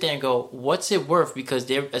 you sit there and go, what's it worth? Because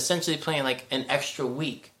they're essentially playing like an extra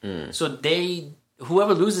week. So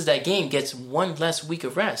whoever loses that game gets 1 less week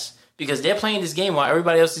of rest. Because they're playing this game while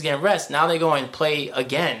everybody else is getting rest. Now they go and play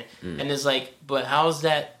again. And it's like, but how's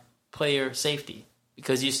that player safety?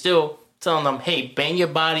 Because you're still telling them, hey, bang your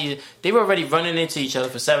body. They were already running into each other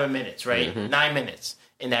for 7 minutes, right? 9 minutes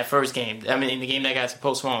in that first game. I mean, in the game that got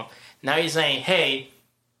postponed. Now you're saying, hey,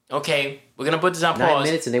 okay, we're going to put this on pause. 9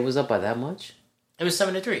 minutes and they was up by that much? It was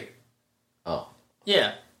 7-3. Oh.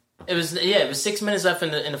 Yeah. It was 6 minutes left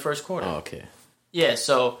in the first quarter. Oh, okay. Yeah,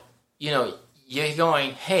 so, you're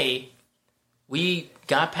going, hey, we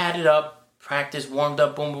got padded up, practice, warmed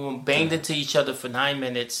up, boom, boom, boom, banged into each other for 9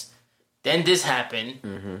 minutes. Then this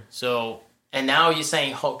happened. So, and now you're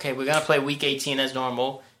saying, okay, we're going to play week 18 as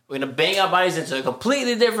normal. We're going to bang our bodies into a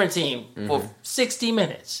completely different team for 60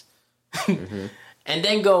 minutes. And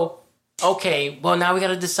then go, okay, well, now we got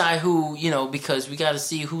to decide who, because we got to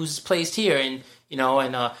see who's placed here. And,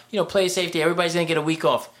 player safety, everybody's going to get a week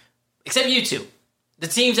off. Except you two. The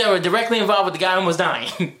teams that were directly involved with the guy almost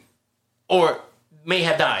dying. Or may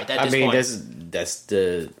have died at this point.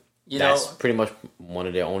 That's pretty much one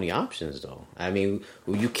of their only options, though. I mean,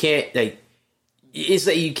 you can't, it's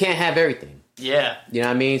like you can't have everything. Yeah. You know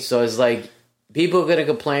what I mean? So it's like, people are going to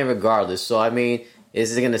complain regardless. So, I mean,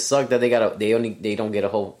 is it going to suck that they don't get a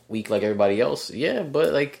whole week like everybody else? Yeah,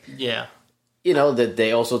 but yeah. That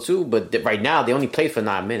they also too, but right now they only played for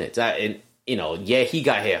 9 minutes. He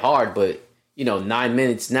got hit hard, but 9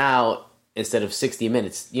 minutes now instead of 60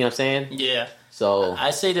 minutes. You know what I'm saying? Yeah. So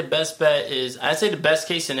I say the best bet is, the best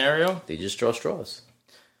case scenario, they just draw straws.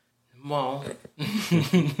 Well,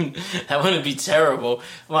 that wouldn't be terrible.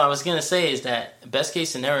 What I was going to say is that the best case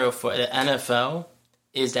scenario for the NFL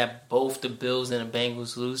is that both the Bills and the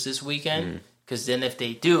Bengals lose this weekend. Because then if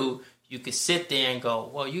they do, you could sit there and go,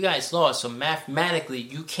 well, you guys lost. So mathematically,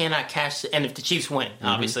 you cannot catch and if the Chiefs win,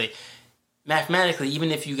 obviously, mathematically,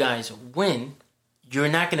 even if you guys win, you're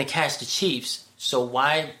not going to catch the Chiefs. So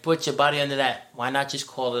why put your body under that? Why not just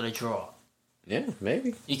call it a draw? Yeah,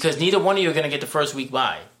 maybe. Because neither one of you are going to get the first week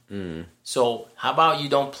bye. So how about you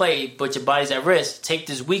don't play, but your body's at risk? Take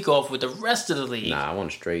this week off with the rest of the league. Nah, I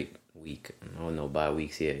want a straight week. I want no bye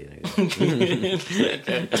weeks here.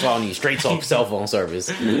 That's why I need straight talk cell phone service.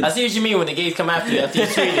 I see what you mean when the gays come after you you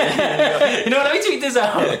tweet it. Let me tweet this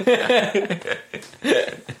out.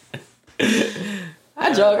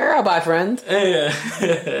 Hi, Joker. I'll buy friend.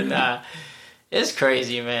 Nah, it's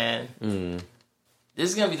crazy, man. This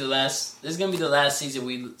is gonna be the last. This is gonna be the last season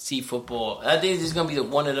we see football. I think this is gonna be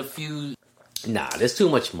one of the few. Nah, there's too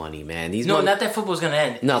much money, man. Not that football's gonna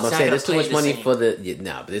end. No, but I'm saying there's too much money for but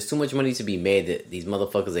there's too much money to be made that these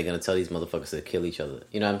motherfuckers are gonna tell these motherfuckers to kill each other.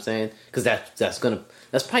 You know what I'm saying? Because that's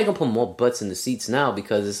probably gonna put more butts in the seats now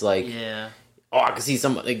because it's like, I can see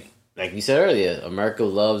some like we said earlier, America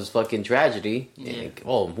loves fucking tragedy. Yeah.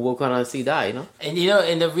 Who will come on see die? And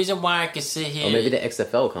and the reason why I can sit here, or maybe the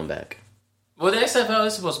XFL come back. Well, the XFL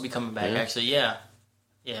is supposed to be coming back, actually. Yeah,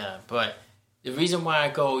 but the reason why I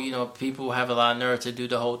go, people have a lot of nerve to do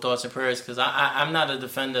the whole thoughts and prayers because I'm not a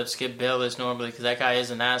defender of Skip Bayless normally because that guy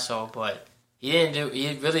is an asshole, but he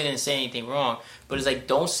really didn't say anything wrong. But it's like,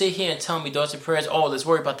 don't sit here and tell me thoughts and prayers. Oh, let's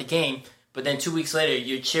worry about the game. But then 2 weeks later,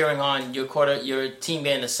 you're cheering on your team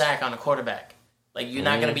getting a sack on a quarterback. Like you're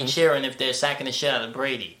not going to be cheering if they're sacking the shit out of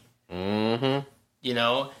Brady. And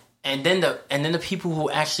then the people who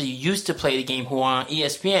actually used to play the game who are on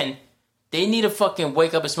ESPN. They need to fucking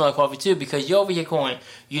wake up and smell like coffee too because you're over here going,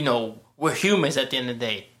 we're humans at the end of the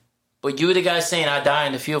day. But you're the guys saying, I die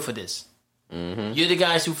in the field for this. You're the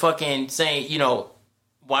guys who fucking say,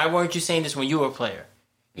 why weren't you saying this when you were a player?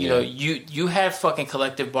 You have fucking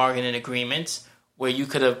collective bargaining agreements where you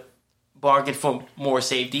could have bargained for more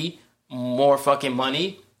safety, more fucking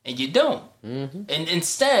money, and you don't. And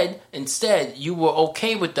instead, you were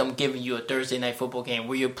okay with them giving you a Thursday night football game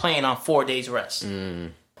where you're playing on 4 days rest.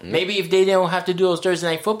 Maybe if they don't have to do those Thursday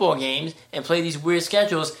night football games and play these weird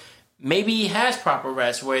schedules, maybe he has proper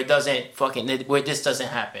rest where where this doesn't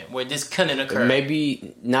happen, where this couldn't occur.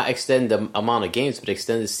 Maybe not extend the amount of games, but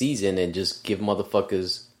extend the season and just give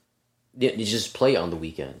motherfuckers you just play on the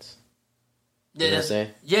weekends. You know what I'm saying?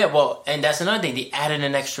 Yeah, well, and that's another thing. They added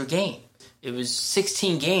an extra game. It was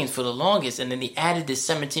 16 games for the longest, and then they added this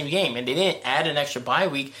 17th game, and they didn't add an extra bye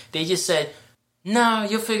week. They just said, No,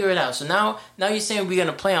 you'll figure it out. So now you're saying we're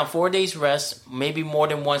gonna play on 4 days rest, maybe more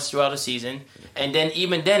than once throughout the season, and then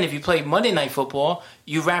even then, if you play Monday Night Football,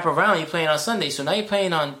 you wrap around. You're playing on Sunday, so now you're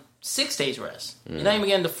playing on 6 days rest. You're not even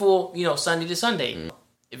getting the full, Sunday to Sunday.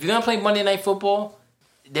 If you're gonna play Monday Night Football,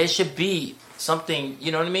 there should be something.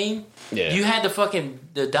 You know what I mean? Yeah. You had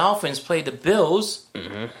the Dolphins play the Bills.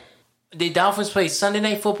 The Dolphins played Sunday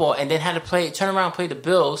Night Football and then had to turn around and play the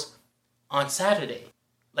Bills on Saturday.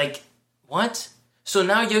 Like, what? So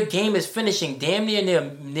now your game is finishing damn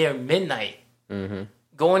near midnight,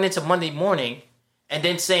 going into Monday morning, and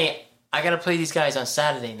then saying, I got to play these guys on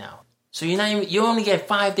Saturday now. So you only get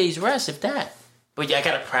 5 days rest, if that. But I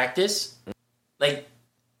got to practice. Like,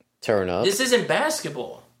 turn up. This isn't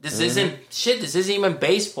basketball. This isn't shit. This isn't even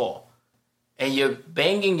baseball. And you're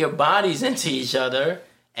banging your bodies into each other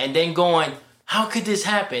and then going, how could this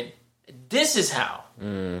happen? This is how.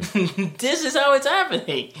 This is how it's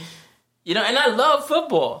happening. And I love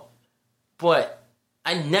football. But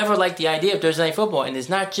I never liked the idea of Thursday Night Football. And it's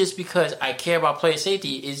not just because I care about player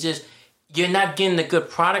safety. It's just you're not getting a good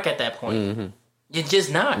product at that point. You're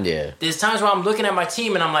just not. Yeah. There's times where I'm looking at my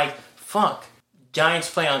team and I'm like, fuck. Giants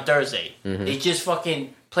play on Thursday. They just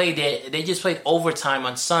fucking they just played overtime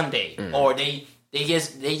on Sunday. Or they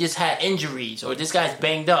just had injuries. Or this guy's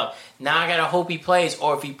banged up. Now I gotta hope he plays.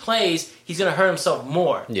 Or if he plays, he's gonna hurt himself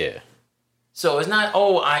more. Yeah. So it's not,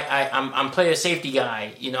 I'm player safety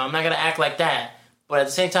guy. I'm not gonna act like that. But at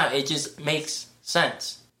the same time, it just makes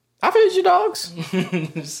sense. I feel you, dogs.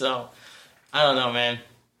 So I don't know, man.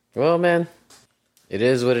 Well, man, it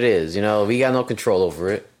is what it is. We got no control over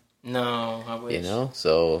it. No, I wish.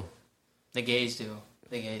 So the gays do.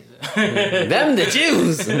 The gays do. Them the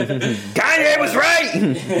Jews. Kanye was right.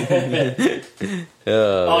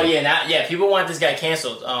 Oh yeah, people want this guy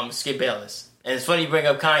canceled. Skip Bayless, and it's funny you bring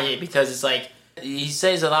up Kanye because it's like he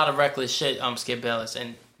says a lot of reckless shit. Skip Bayless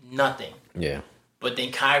and nothing. Yeah. But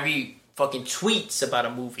then Kyrie fucking tweets about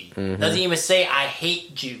a movie. Doesn't even say I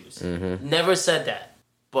hate Jews. Never said that.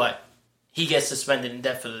 But he gets suspended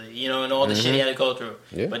indefinitely, and all the shit he had to go through.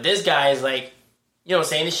 Yeah. But this guy is like,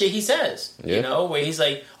 saying the shit he says. Where he's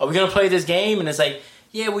like, are we going to play this game? And it's like,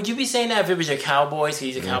 yeah, would you be saying that if it was your Cowboys,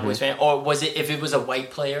 he's a Cowboys fan? Or was it if it was a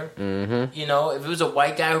white player? If it was a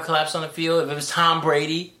white guy who collapsed on the field, if it was Tom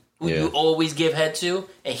Brady, who you always give head to,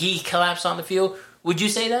 and he collapsed on the field, would you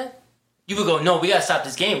say that? You would go, no, we got to stop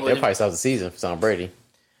this game. They'll probably stop the season for Tom Brady.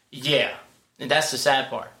 Yeah. And that's the sad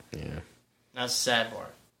part. Yeah. That's the sad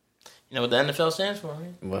part. You know what the NFL stands for,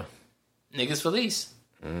 right? What? Niggas Felice.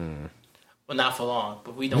 Well, not for long,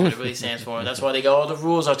 but we know what it really stands for. That's why they got all the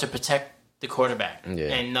rules are to protect the quarterback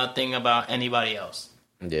and nothing about anybody else.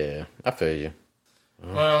 Yeah, I feel you.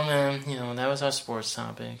 Well, man, that was our sports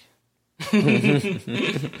topic.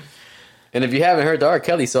 And if you haven't heard the R.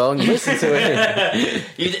 Kelly song, listen to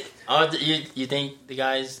it. You think the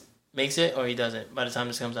guy makes it or he doesn't by the time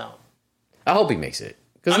this comes out? I hope he makes it.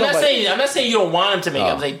 I'm not saying you don't want him to make it.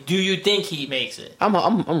 I'm like, do you think he makes it?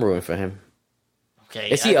 I'm rooting for him.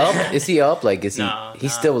 Okay. Is he up? Is he up? Like, is he? No,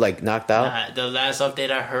 he's still like knocked out. The last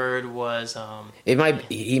update I heard was he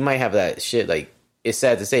might have that shit. Like, it's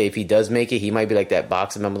sad to say, if he does make it, he might be like that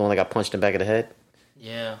boxer. Remember the one that got punched in the back of the head?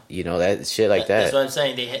 Yeah. That shit like that. That's what I'm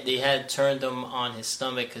saying. They had turned him on his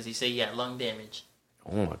stomach because he said he had lung damage.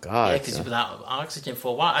 Oh my god! Yeah, because he was without oxygen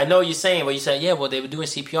for a while. I know what you're saying, but you said, yeah, well, they were doing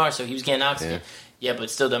CPR, so he was getting oxygen. Yeah, but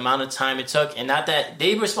still, the amount of time it took, and not that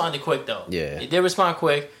they responded quick though. Yeah, they did respond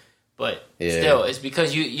quick, but still, it's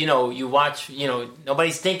because you watch.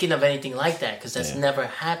 Nobody's thinking of anything like that because that's never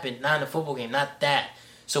happened. Not in a football game, not that.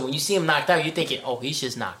 So when you see him knocked out, you're thinking, oh, he's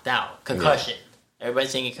just knocked out, concussion. Yeah.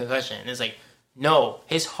 Everybody's thinking concussion, and it's like, no,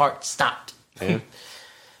 his heart stopped. Yeah.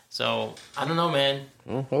 So I don't know, man.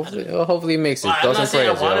 Well, hopefully he makes it. Well, I'm not saying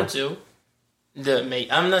I want him to.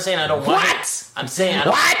 I'm not saying I don't want him. I'm saying I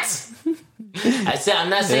don't. What? I'm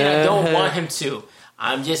not saying I don't want him to.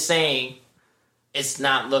 I'm just saying it's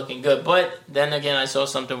not looking good. But then again, I saw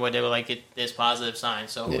something where they were like, there's positive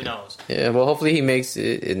signs. So who knows? Yeah. Well, hopefully he makes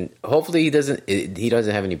it, and hopefully he doesn't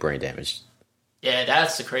have any brain damage. Yeah,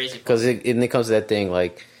 that's the crazy part. Because it comes to that thing,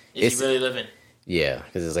 like, is he really living? Yeah,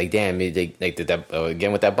 because it's like, damn, they did that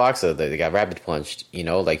again with that boxer. They got rabbit punched.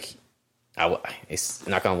 It's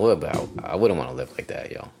knock on wood, but I wouldn't want to live like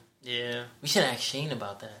that, yo. Yeah, we should ask Shane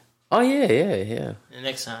about that. Oh yeah. The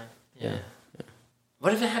next time, yeah.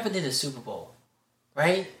 What if it happened in the Super Bowl?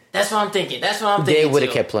 Right? That's what I'm thinking. They would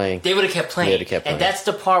have kept playing. And that's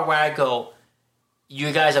the part where I go,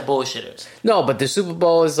 you guys are bullshitters. No, but the Super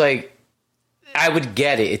Bowl is like, I would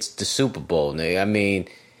get it. It's the Super Bowl, nigga. I mean,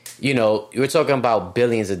 you're talking about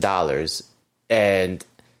billions of dollars, and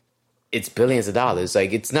it's billions of dollars.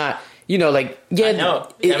 Like, it's not. you know, like yeah, I know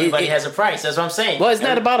everybody has a price. That's what I'm saying. Well, it's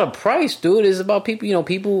not about a price, dude. It's about people. You know,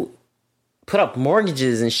 people put up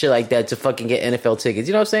mortgages and shit like that to fucking get NFL tickets.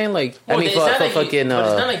 You know what I'm saying? Like, well, I mean, but for fucking. But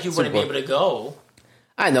it's not like you wouldn't be able to go.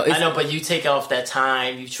 I know, but you take off that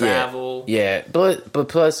time, you travel. Yeah, but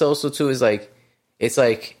plus also too is like, it's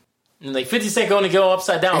like 50 Cent going to go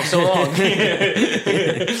upside down so long.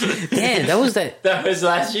 Damn, that was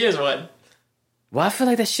last year's one. Well, I feel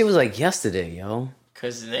like that shit was like yesterday, yo.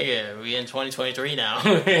 Cause nigga, we in 2023 now,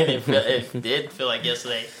 and it did feel like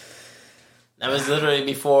yesterday. That was literally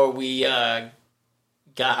before we got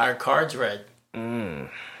our cards read. Yeah,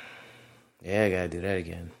 I gotta do that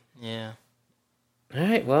again. Yeah. All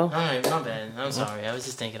right, well. All right, my bad. I'm sorry. I was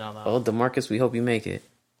just thinking out loud. Oh, DeMarcus, we hope you make it.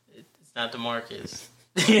 It's not DeMarcus.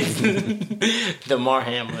 DeMar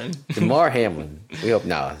Hamlin. DeMar Hamlin. We hope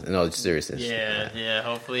no seriousness. Yeah.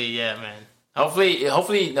 Hopefully, man.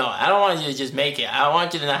 Hopefully, no. I don't want you to just make it. I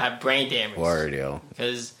want you to not have brain damage. Word, yo.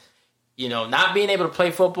 Because not being able to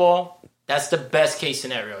play football. That's the best case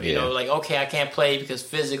scenario. You know, like okay, I can't play because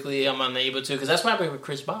physically I'm unable to. Because that's what happened with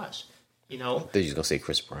Chris Bosh. You know, They're just gonna say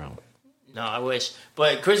Chris Brown. No, I wish.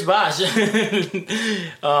 But Chris Bosh,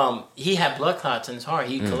 he had blood clots in his heart.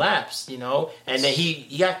 He collapsed, and then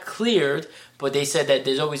he got cleared, but they said that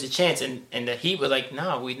there's always a chance. And the Heat was like,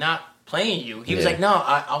 no, we're not playing you. He was like, no,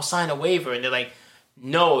 I'll sign a waiver. And they're like,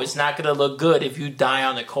 no, it's not going to look good if you die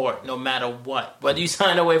on the court, no matter what, whether you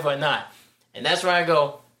sign a waiver or not. And that's where I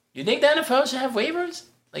go, you think the NFL should have waivers?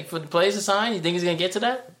 Like for the players to sign? You think he's going to get to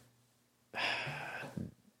that?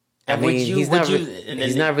 I mean, he's not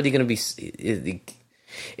really going to be.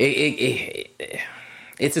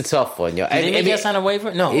 It's a tough one, yo. Did they sign a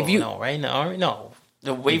waiver? No, right now, no.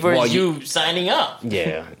 The waiver is you signing up.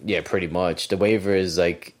 Yeah, pretty much. The waiver is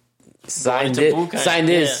like sign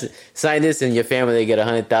this, and your family they get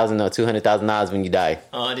 $100,000 or $200,000 when you die.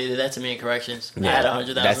 Oh, they did that to me in corrections. Yeah. I had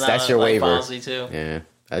 $100,000. That's your waiver. Policy too. Yeah,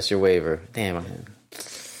 that's your waiver. Damn.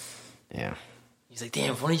 Yeah. He's like,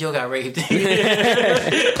 damn, Funny Joe got raped. I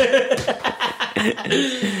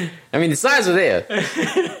mean, the signs are there.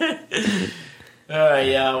 All right,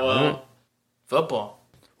 yeah, well, football.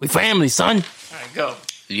 We family, son. All right, go.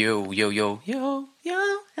 Yo. Yo.